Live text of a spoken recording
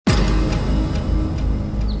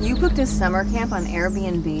booked a summer camp on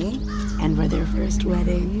Airbnb, and for their first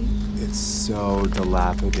wedding. It's so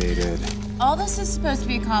dilapidated. All this is supposed to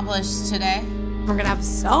be accomplished today. We're gonna have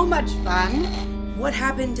so much fun. What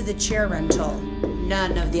happened to the chair rental?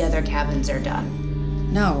 None of the other cabins are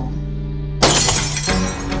done. No.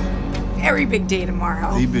 Very big day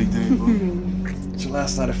tomorrow. The big day, boy. It's your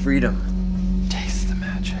last night of freedom. Taste the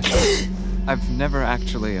magic. I've never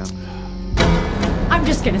actually, I'm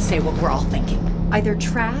just gonna say what we're all thinking. Either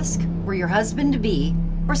Trask, or your husband-to-be,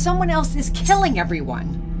 or someone else is killing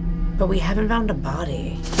everyone. But we haven't found a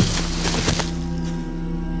body.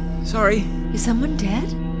 Sorry. Is someone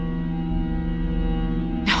dead?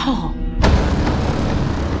 No.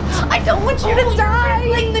 I don't want you to die!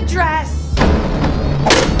 Rippling the dress!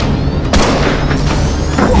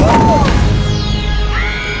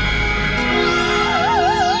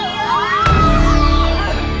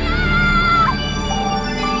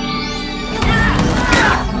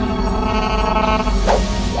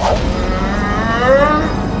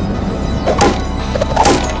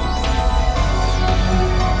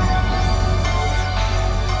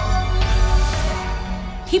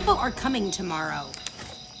 People are coming tomorrow.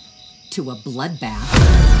 To a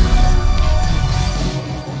bloodbath.